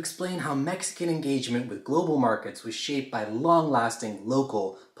to explain how Mexican engagement with global markets was shaped by long-lasting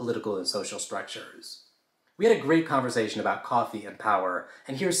local political and social structures. We had a great conversation about coffee and power,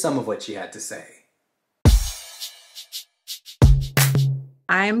 and here's some of what she had to say.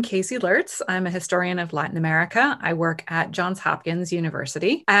 I'm Casey Lurtz. I'm a historian of Latin America. I work at Johns Hopkins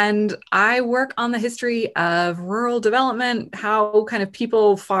University, and I work on the history of rural development, how kind of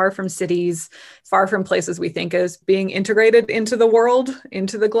people far from cities, far from places we think as being integrated into the world,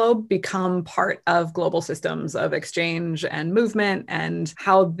 into the globe, become part of global systems of exchange and movement, and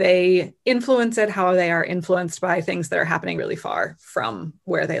how they influence it, how they are influenced by things that are happening really far from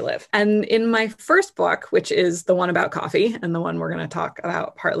where they live. And in my first book, which is the one about coffee, and the one we're going to talk about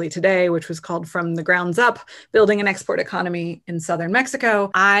partly today, which was called From the Grounds Up, Building an Export Economy in Southern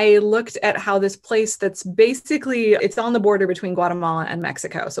Mexico, I looked at how this place that's basically, it's on the border between Guatemala and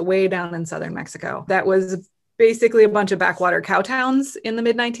Mexico, so way down in southern Mexico, that was basically a bunch of backwater cow towns in the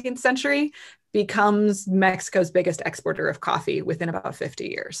mid-19th century, becomes Mexico's biggest exporter of coffee within about 50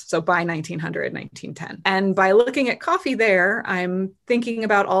 years. So by 1900, 1910. And by looking at coffee there, I'm thinking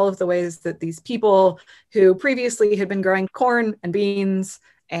about all of the ways that these people who previously had been growing corn and beans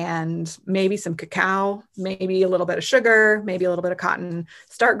and maybe some cacao, maybe a little bit of sugar, maybe a little bit of cotton,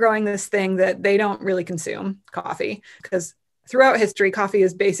 start growing this thing that they don't really consume, coffee, because throughout history, coffee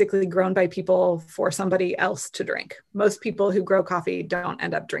is basically grown by people for somebody else to drink. Most people who grow coffee don't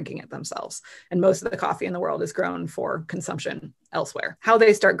end up drinking it themselves. And most of the coffee in the world is grown for consumption elsewhere. How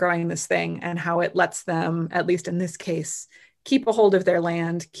they start growing this thing and how it lets them, at least in this case, keep a hold of their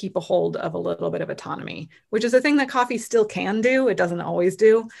land, keep a hold of a little bit of autonomy, which is a thing that coffee still can do. It doesn't always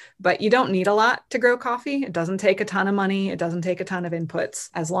do, but you don't need a lot to grow coffee. It doesn't take a ton of money. It doesn't take a ton of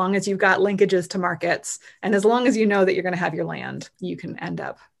inputs. As long as you've got linkages to markets, and as long as you know that you're going to have your land, you can end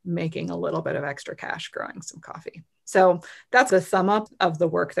up making a little bit of extra cash growing some coffee. So that's a sum up of the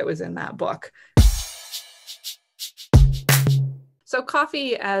work that was in that book. So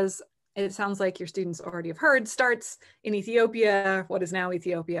coffee, as it sounds like your students already have heard, starts in Ethiopia, what is now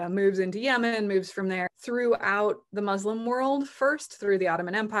Ethiopia, moves into Yemen, moves from there throughout the Muslim world, first through the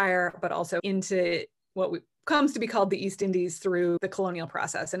Ottoman Empire, but also into what comes to be called the East Indies through the colonial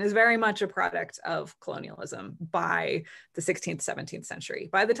process, and is very much a product of colonialism by the 16th, 17th century.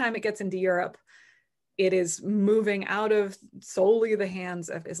 By the time it gets into Europe, it is moving out of solely the hands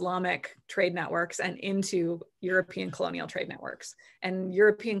of Islamic trade networks and into European colonial trade networks. And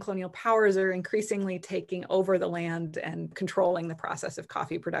European colonial powers are increasingly taking over the land and controlling the process of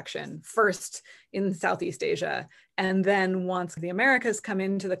coffee production, first in Southeast Asia. And then once the Americas come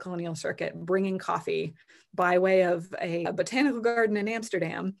into the colonial circuit, bringing coffee by way of a botanical garden in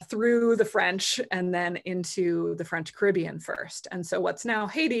Amsterdam through the French and then into the French Caribbean first. And so what's now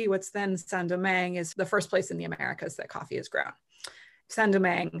Haiti, what's then Saint-Domingue, is the first place in the Americas that coffee is grown.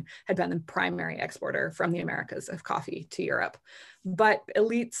 Saint-Domingue had been the primary exporter from the Americas of coffee to Europe. But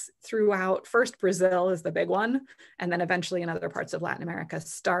elites throughout, first Brazil is the big one, and then eventually in other parts of Latin America,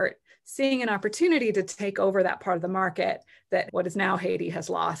 start seeing an opportunity to take over that part of the market that what is now Haiti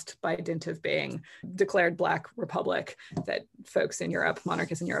has lost by dint of being declared Black republic that folks in Europe,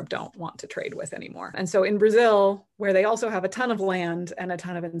 monarchists in Europe, don't want to trade with anymore. And so in Brazil, where they also have a ton of land and a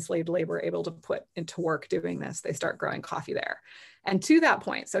ton of enslaved labor able to put into work doing this, they start growing coffee there. And to that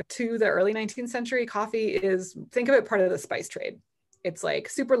point, so to the early 19th century, coffee is, think of it, part of the spice trade. It's like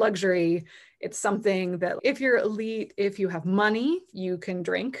super luxury. It's something that if you're elite, if you have money, you can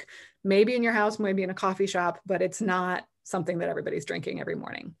drink, maybe in your house, maybe in a coffee shop, but it's not something that everybody's drinking every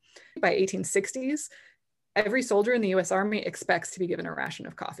morning. By 1860s, every soldier in the US Army expects to be given a ration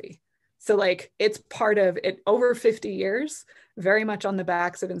of coffee. So like it's part of it over 50 years, very much on the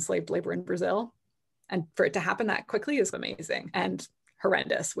backs of enslaved labor in Brazil. And for it to happen that quickly is amazing and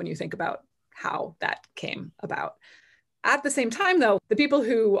horrendous when you think about how that came about. At the same time, though, the people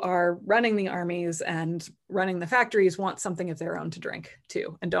who are running the armies and running the factories want something of their own to drink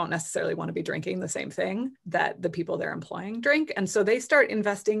too, and don't necessarily want to be drinking the same thing that the people they're employing drink. And so they start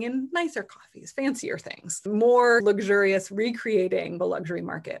investing in nicer coffees, fancier things, more luxurious, recreating the luxury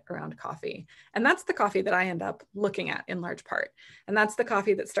market around coffee. And that's the coffee that I end up looking at in large part. And that's the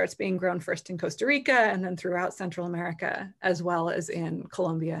coffee that starts being grown first in Costa Rica and then throughout Central America, as well as in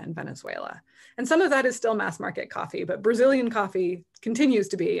Colombia and Venezuela. And some of that is still mass market coffee, but Brazilian coffee continues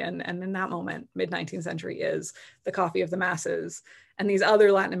to be, and in that moment, mid-19th century, is the coffee of the masses. And these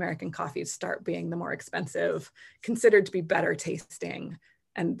other Latin American coffees start being the more expensive, considered to be better tasting.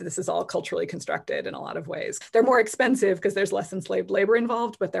 And this is all culturally constructed in a lot of ways. They're more expensive because there's less enslaved labor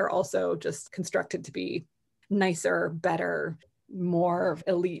involved, but they're also just constructed to be nicer, better, more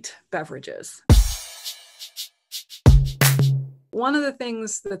elite beverages. One of the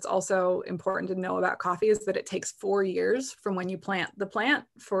things that's also important to know about coffee is that it takes 4 years from when you plant the plant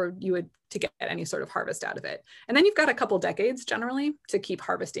for you to get any sort of harvest out of it. And then you've got a couple decades generally to keep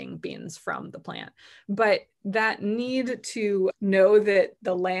harvesting beans from the plant. But that need to know that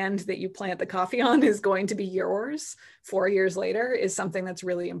the land that you plant the coffee on is going to be yours 4 years later is something that's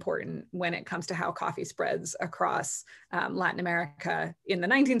really important when it comes to how coffee spreads across Latin America in the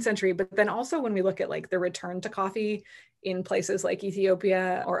 19th century. But then also when we look at like the return to coffee in places like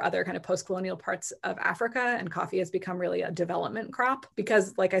Ethiopia or other kind of post-colonial parts of Africa, and coffee has become really a development crop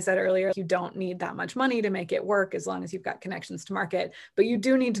because, like I said earlier, you don't need that much money to make it work as long as you've got connections to market, but you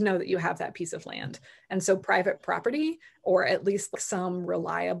do need to know that you have that piece of land. And so private property, or at least some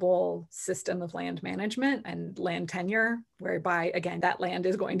reliable system of land management and land tenure, whereby, again, that land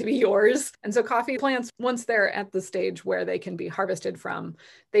is going to be yours. And so coffee plants, once they're at the stage where they can be harvested from,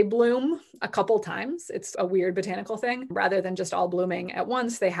 they bloom a couple times. It's a weird botanical thing. Rather than just all blooming at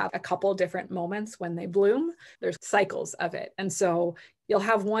once, they have a couple different moments when they bloom. There's cycles of it. And so you'll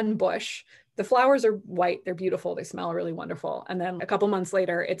have one bush. The flowers are white. They're beautiful. They smell really wonderful. And then a couple months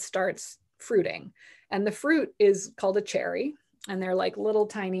later, it starts fruiting. And the fruit is called a cherry. And they're like little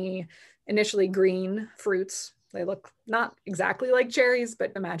tiny, initially green fruits. They look not exactly like cherries,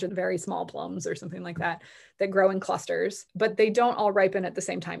 but imagine very small plums or something like that, that grow in clusters, but they don't all ripen at the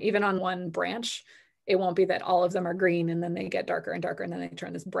same time. Even on one branch, it won't be that all of them are green and then they get darker and darker and then they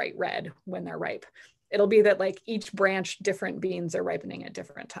turn this bright red when they're ripe. It'll be that like each branch, different beans are ripening at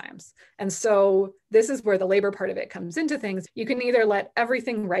different times. And so this is where the labor part of it comes into things. You can either let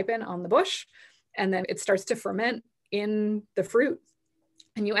everything ripen on the bush and then it starts to ferment in the fruit.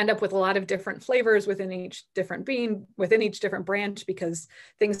 And you end up with a lot of different flavors within each different bean, within each different branch, because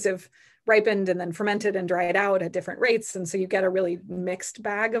things have ripened and then fermented and dried out at different rates. And so you get a really mixed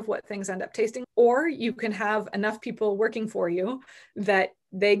bag of what things end up tasting. Or you can have enough people working for you that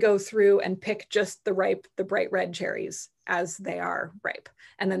they go through and pick just the bright red cherries as they are ripe.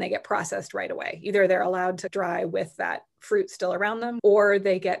 And then they get processed right away. Either they're allowed to dry with that fruit still around them, or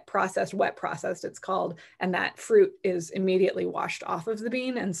they get processed, wet processed, it's called, and that fruit is immediately washed off of the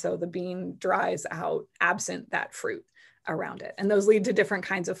bean. And so the bean dries out absent that fruit around it. And those lead to different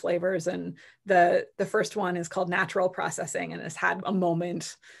kinds of flavors. And the first one is called natural processing and has had a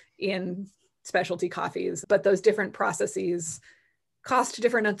moment in specialty coffees, but those different processes cost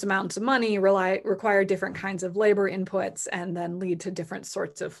different amounts of money, require different kinds of labor inputs, and then lead to different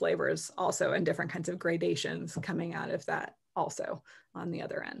sorts of flavors also, and different kinds of gradations coming out of that also on the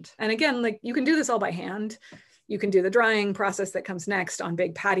other end. And again, like you can do this all by hand. You can do the drying process that comes next on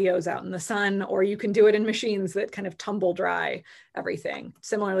big patios out in the sun, or you can do it in machines that kind of tumble dry everything.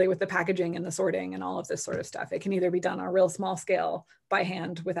 Similarly with the packaging and the sorting and all of this sort of stuff, it can either be done on a real small scale by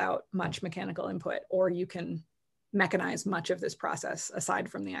hand without much mechanical input, or you can mechanize much of this process aside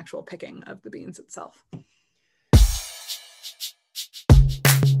from the actual picking of the beans itself.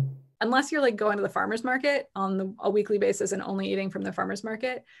 Unless you're like going to the farmer's market on a weekly basis and only eating from the farmer's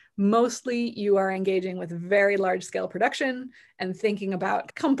market, mostly you are engaging with very large scale production and thinking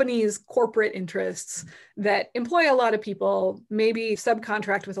about companies, corporate interests that employ a lot of people, maybe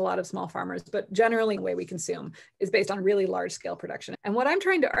subcontract with a lot of small farmers, but generally the way we consume is based on really large scale production. And what I'm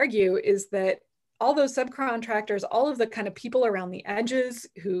trying to argue is that all those subcontractors, all of the kind of people around the edges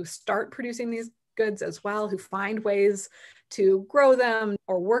who start producing these goods as well, who find ways to grow them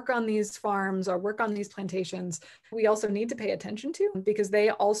or work on these farms or work on these plantations, we also need to pay attention to, because they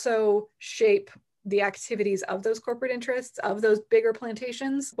also shape the activities of those corporate interests, of those bigger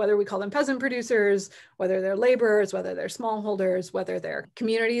plantations, whether we call them peasant producers, whether they're laborers, whether they're smallholders, whether they're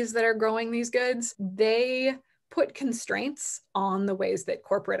communities that are growing these goods. They put constraints on the ways that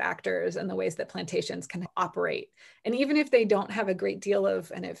corporate actors and the ways that plantations can operate. And even if they don't have a great deal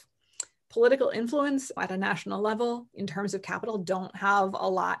of political influence at a national level in terms of capital, don't have a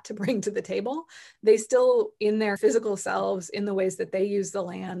lot to bring to the table, they still, in their physical selves, in the ways that they use the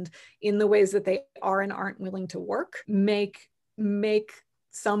land, in the ways that they are and aren't willing to work, make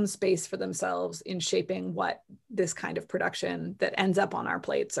some space for themselves in shaping what this kind of production that ends up on our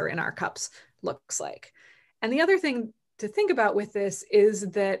plates or in our cups looks like. And the other thing to think about with this is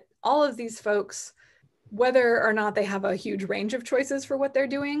that all of these folks, whether or not they have a huge range of choices for what they're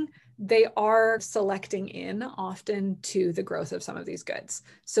doing, they are selecting in often to the growth of some of these goods,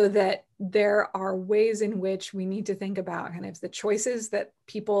 so that there are ways in which we need to think about kind of the choices that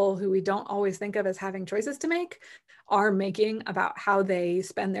people who we don't always think of as having choices to make are making about how they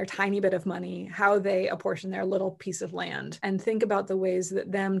spend their tiny bit of money, how they apportion their little piece of land, and think about the ways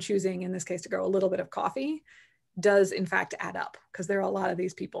that them choosing, in this case, to grow a little bit of coffee does in fact add up, because there are a lot of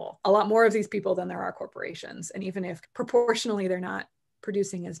these people, a lot more of these people than there are corporations. And even if proportionally they're not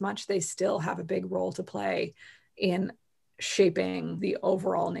producing as much, they still have a big role to play in shaping the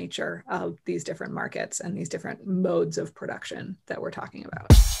overall nature of these different markets and these different modes of production that we're talking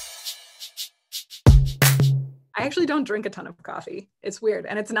about. I actually don't drink a ton of coffee. It's weird.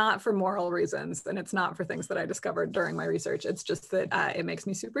 And it's not for moral reasons. And it's not for things that I discovered during my research. It's just that it makes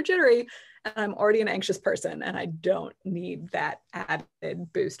me super jittery. And I'm already an anxious person. And I don't need that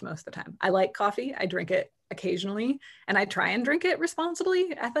added boost most of the time. I like coffee. I drink it occasionally. And I try and drink it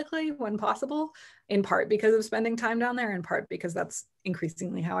responsibly, ethically when possible, in part because of spending time down there, in part because that's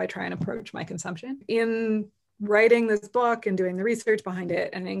increasingly how I try and approach my consumption. In writing this book and doing the research behind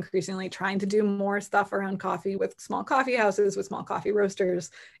it, and increasingly trying to do more stuff around coffee with small coffee houses, with small coffee roasters,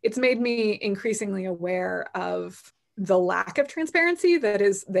 it's made me increasingly aware of the lack of transparency that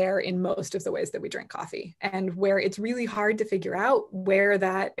is there in most of the ways that we drink coffee, and where it's really hard to figure out where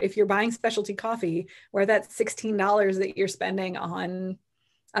that, if you're buying specialty coffee, where that $16 that you're spending on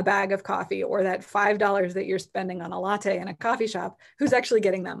a bag of coffee, or that $5 that you're spending on a latte in a coffee shop, who's actually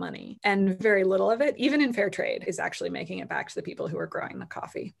getting that money. And very little of it, even in fair trade, is actually making it back to the people who are growing the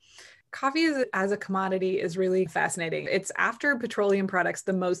coffee. Coffee as a commodity is really fascinating. It's, after petroleum products,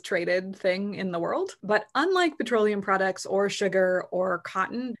 the most traded thing in the world. But unlike petroleum products or sugar or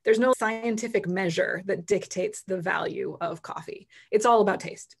cotton, there's no scientific measure that dictates the value of coffee. It's all about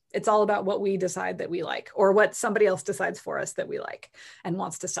taste. It's all about what we decide that we like, or what somebody else decides for us that we like and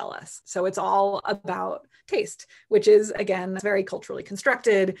wants to sell us. So it's all about taste, which is, again, very culturally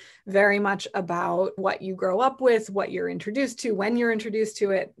constructed, very much about what you grow up with, what you're introduced to, when you're introduced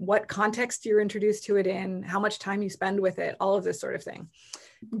to it, what context you're introduced to it in, how much time you spend with it, all of this sort of thing.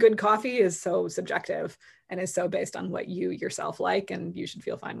 Good coffee is so subjective and is so based on what you yourself like, and you should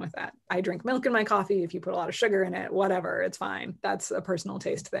feel fine with that. I drink milk in my coffee. If you put a lot of sugar in it, whatever, it's fine. That's a personal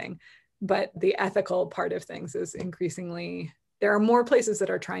taste thing. But the ethical part of things is increasingly, there are more places that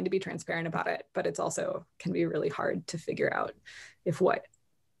are trying to be transparent about it, but it's also can be really hard to figure out if what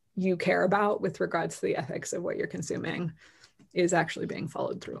you care about with regards to the ethics of what you're consuming is actually being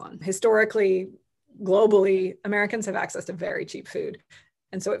followed through on. Historically, globally, Americans have access to very cheap food.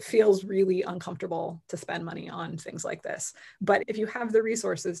 And so it feels really uncomfortable to spend money on things like this. But if you have the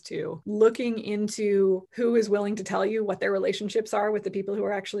resources to, looking into who is willing to tell you what their relationships are with the people who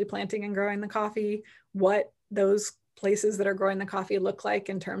are actually planting and growing the coffee, what those places that are growing the coffee look like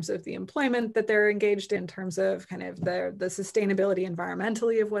in terms of the employment that they're engaged in terms of kind of the sustainability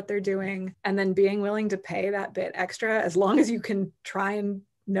environmentally of what they're doing, and then being willing to pay that bit extra, as long as you can try and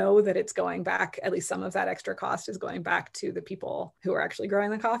know that it's going back, at least some of that extra cost is going back to the people who are actually growing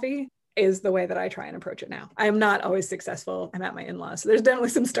the coffee, is the way that I try and approach it now. I am not always successful. I'm at my in-laws, so there's definitely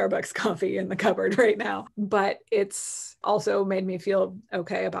some Starbucks coffee in the cupboard right now, but it's also made me feel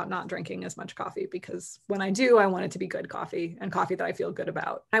okay about not drinking as much coffee, because when I do, I want it to be good coffee and coffee that I feel good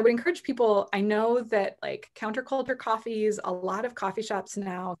about. I would encourage people, I know that like counterculture coffees, a lot of coffee shops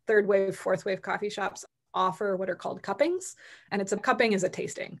now, third wave, fourth wave coffee shops offer what are called cuppings. And cupping is a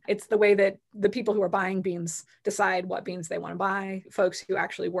tasting. It's the way that the people who are buying beans decide what beans they want to buy. Folks who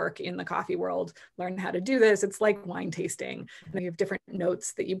actually work in the coffee world learn how to do this. It's like wine tasting. And you have different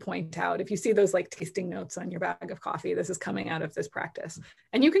notes that you point out. If you see those like tasting notes on your bag of coffee, this is coming out of this practice.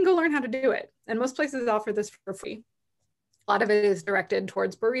 And you can go learn how to do it. And most places offer this for free. A lot of it is directed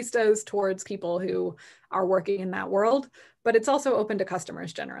towards baristas, towards people who are working in that world, but it's also open to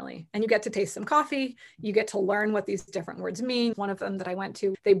customers generally. And you get to taste some coffee. You get to learn what these different words mean. One of them that I went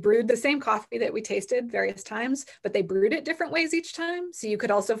to, they brewed the same coffee that we tasted various times, but they brewed it different ways each time. So you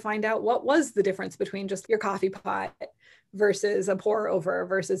could also find out what was the difference between just your coffee pot versus a pour over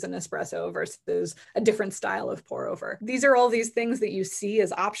versus an espresso versus a different style of pour over. These are all these things that you see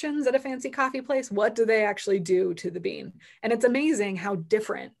as options at a fancy coffee place. What do they actually do to the bean? And it's amazing how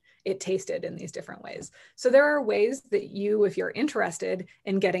different it tasted in these different ways. So there are ways that you, if you're interested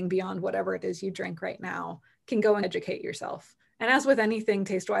in getting beyond whatever it is you drink right now, can go and educate yourself. And as with anything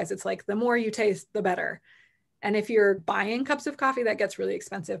taste-wise, it's like the more you taste, the better. And if you're buying cups of coffee, that gets really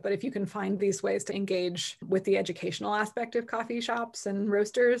expensive. But if you can find these ways to engage with the educational aspect of coffee shops and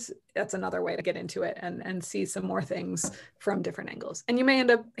roasters, that's another way to get into it and see some more things from different angles. And you may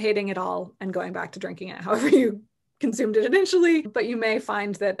end up hating it all and going back to drinking it however you consumed it initially, but you may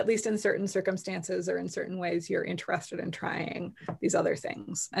find that at least in certain circumstances or in certain ways, you're interested in trying these other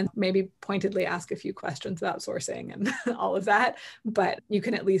things, and maybe pointedly ask a few questions about sourcing and all of that. But you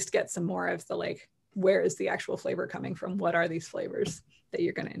can at least get some more of the like, where is the actual flavor coming from? What are these flavors that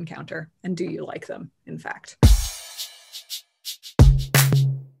you're going to encounter? And do you like them, in fact?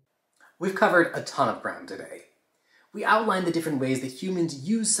 We've covered a ton of ground today. We outlined the different ways that humans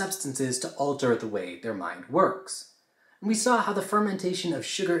use substances to alter the way their mind works. And we saw how the fermentation of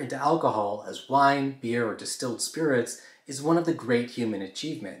sugar into alcohol as wine, beer, or distilled spirits is one of the great human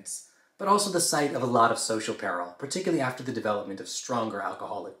achievements, but also the site of a lot of social peril, particularly after the development of stronger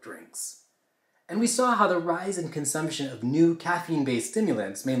alcoholic drinks. And we saw how the rise in consumption of new caffeine-based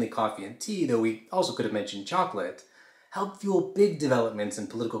stimulants, mainly coffee and tea, though we also could have mentioned chocolate, helped fuel big developments in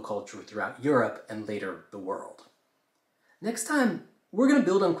political culture throughout Europe and later the world. Next time, we're going to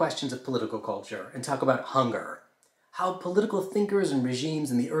build on questions of political culture and talk about hunger, how political thinkers and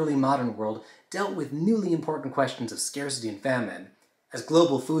regimes in the early modern world dealt with newly important questions of scarcity and famine as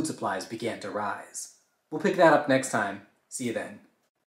global food supplies began to rise. We'll pick that up next time. See you then.